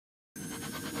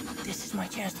This is my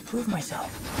chance to prove myself.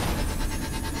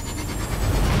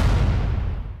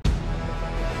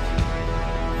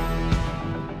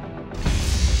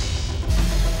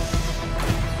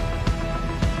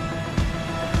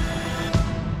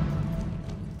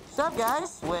 What's up,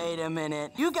 guys? Wait a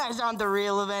minute. You guys aren't the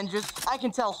real Avengers. I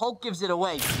can tell Hulk gives it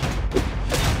away.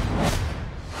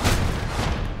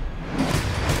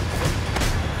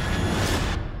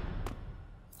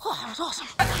 Oh, that was awesome.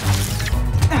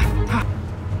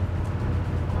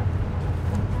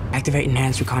 Activate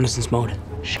enhanced reconnaissance mode.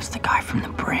 It's the guy from the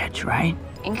bridge, right?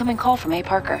 Incoming call from A.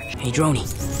 Parker. Hey, Droney,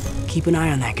 keep an eye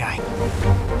on that guy.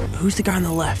 Who's the guy on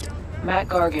the left? Matt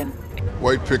Gargan.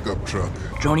 White pickup truck.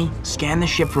 Droney, scan the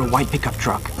ship for a white pickup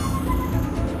truck.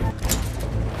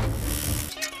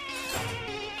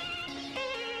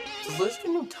 Is Liz the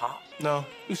new top? No,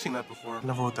 you've seen that before.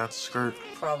 Never with that skirt.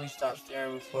 Probably stop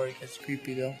staring before it gets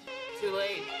creepy, though. Too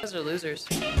late. Those are losers.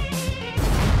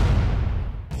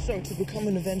 So, to become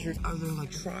an Avenger, are there like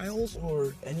trials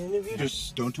or an interview?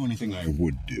 Just don't do anything I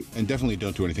would do. And definitely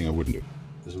don't do anything I wouldn't do.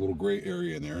 There's a little gray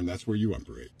area in there, and that's where you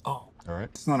operate. Oh. All right?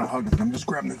 It's not a hug, I'm just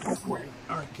grabbing it both ways.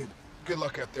 All right, kid. Good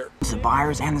luck out there. It's the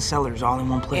buyers and the sellers all in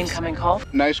one place. Incoming call.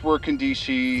 Nice work in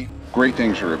D.C. Great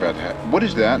things are about to happen. What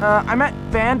is that? I'm at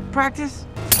band practice.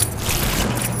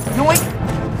 No, wait!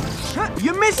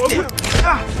 You missed it!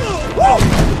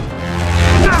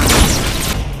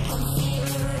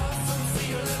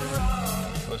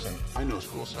 Listen, I know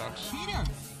school sucks. Peter,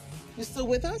 you still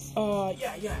with us?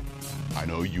 Yeah. I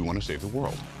know you want to save the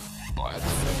world, but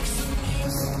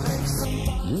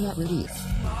you're not ready yet.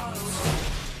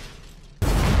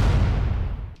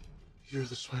 You're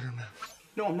the Spiderman.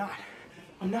 No, I'm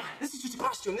not. This is just a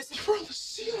costume. This is You're on the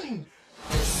ceiling.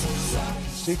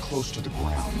 Stay close to the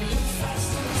ground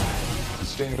and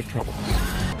stay out of trouble.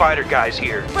 Spider guy's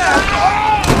here.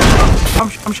 I'm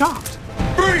shocked.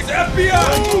 Freeze,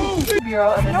 FBI!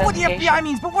 Bureau of I know what the Investigation. FBI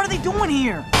means, but what are they doing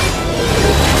here?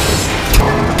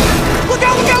 Look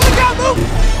out, move!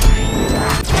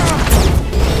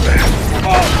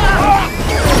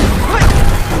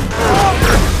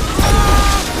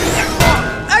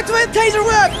 Activate taser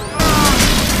whip!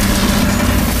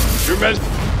 You're meant.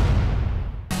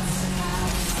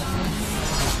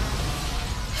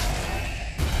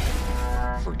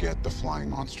 Forget the flying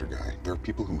monster guy. There are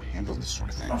people who handle this sort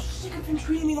of thing. You've been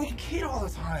treating me like a kid all the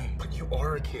time. But you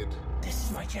are a kid. This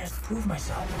is my chance to prove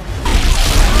myself.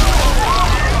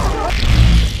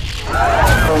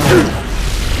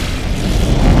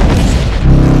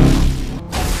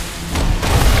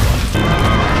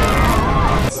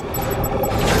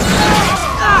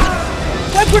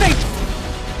 Web grenade!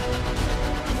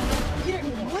 Peter,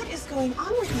 what is going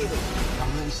on with you?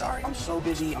 I'm really sorry. I'm so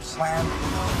busy. I'm slammed.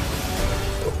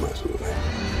 Don't mess with me,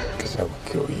 because I will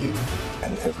kill you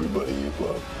and everybody you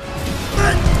love.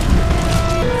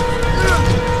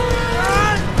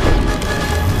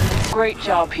 Great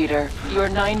job, Peter. You're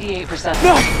 98%.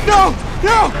 No!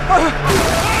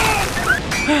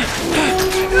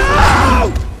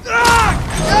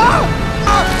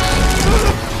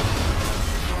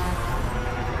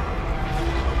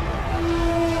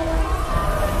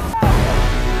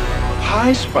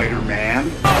 Hi,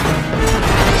 Spider-Man.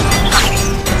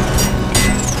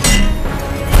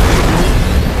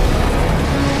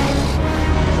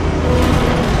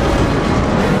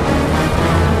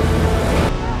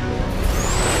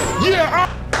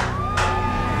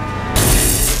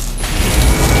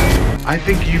 I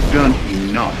think you've done